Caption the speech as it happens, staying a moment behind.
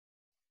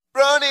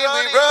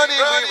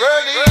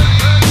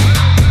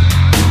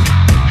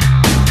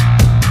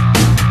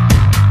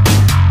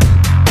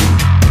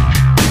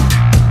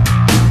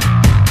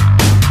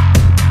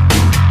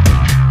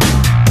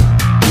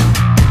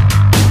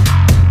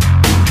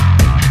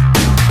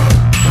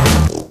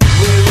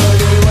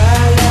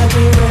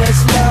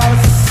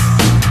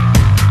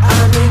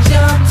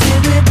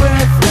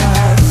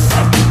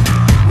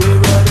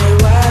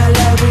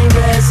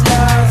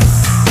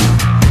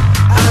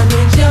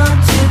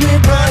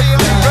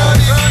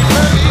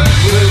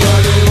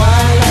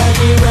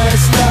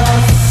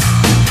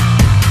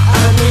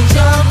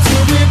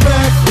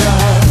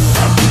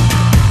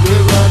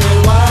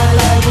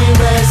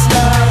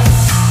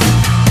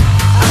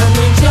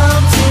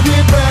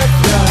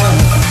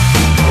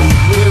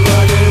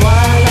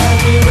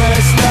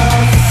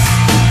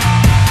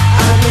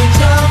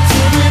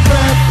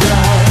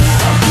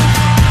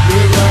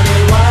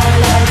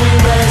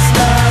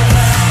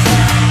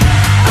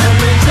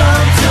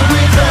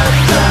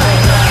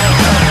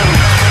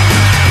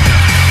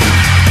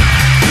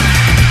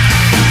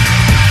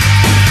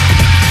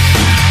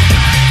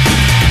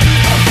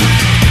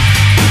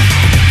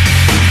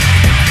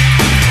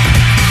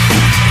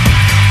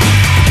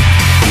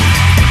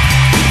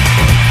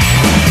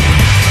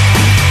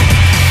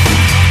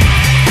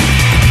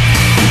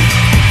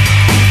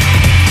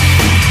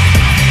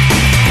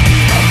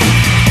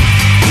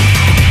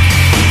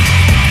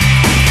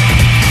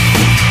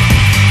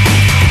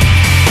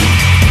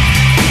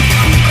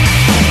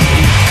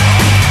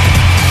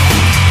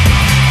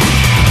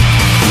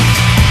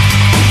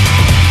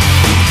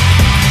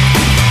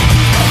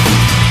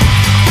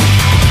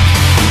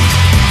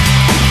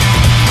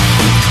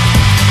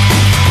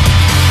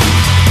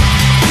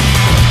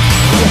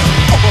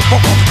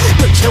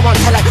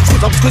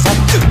Squeeze up,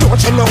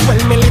 don't you know well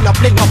me lean up,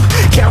 bling up.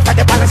 Can't find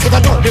the balance if I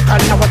know the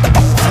kind. I want the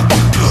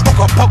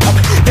hook up.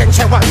 Then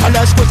she want to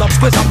learn squeeze up.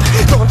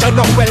 Don't you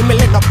know well me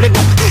lean up, bling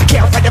up.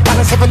 Can't find the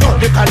balance if I know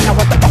the kind. I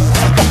want the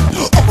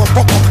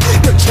hook up.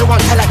 Then she want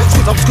to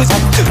learn squeeze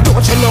up.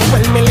 Don't you know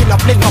well me lean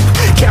up, bling up.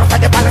 Can't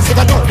find the balance if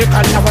I know the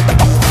kind. I want the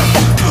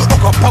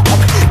hook up.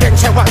 Then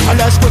she want to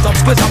learn squeeze up.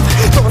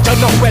 Don't you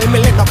know well me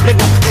lean up, bling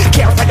up.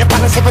 Can't find the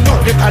balance if I know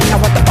the kind. I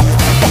want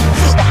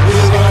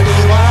the